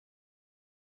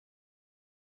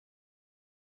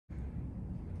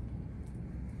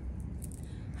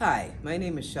Hi, my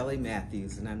name is Shelley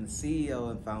Matthews and I'm the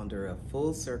CEO and founder of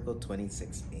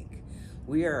FullCircle26 Inc.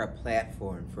 We are a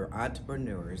platform for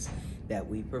entrepreneurs that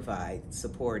we provide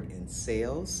support in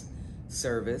sales,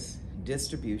 service,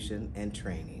 distribution, and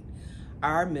training.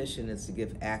 Our mission is to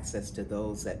give access to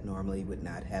those that normally would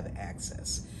not have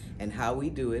access. And how we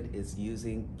do it is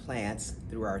using plants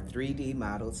through our 3D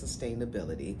model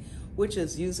sustainability, which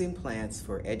is using plants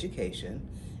for education,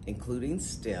 including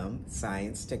STEM,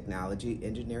 science, technology,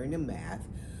 engineering, and math,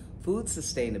 food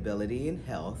sustainability and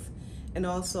health, and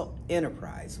also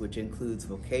enterprise, which includes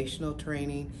vocational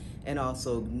training and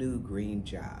also new green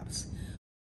jobs.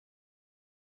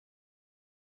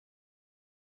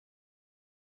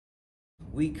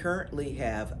 We currently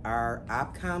have our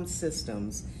OPCOM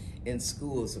systems in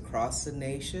schools across the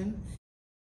nation.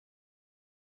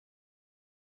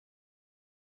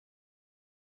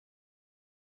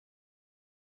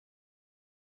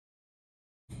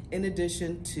 In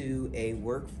addition to a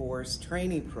workforce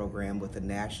training program with a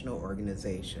national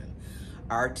organization.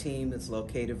 Our team is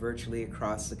located virtually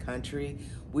across the country.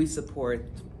 We support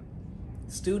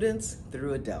students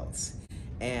through adults.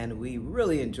 And we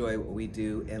really enjoy what we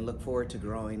do and look forward to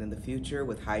growing in the future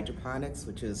with hydroponics,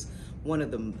 which is one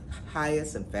of the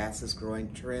highest and fastest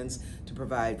growing trends to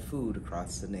provide food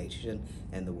across the nation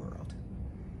and the world.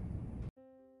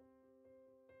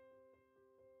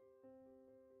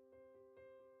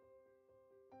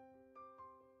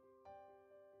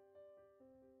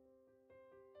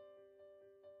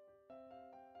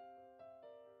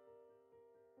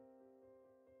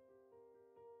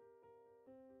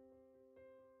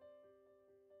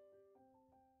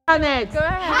 On it. Go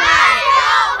ahead.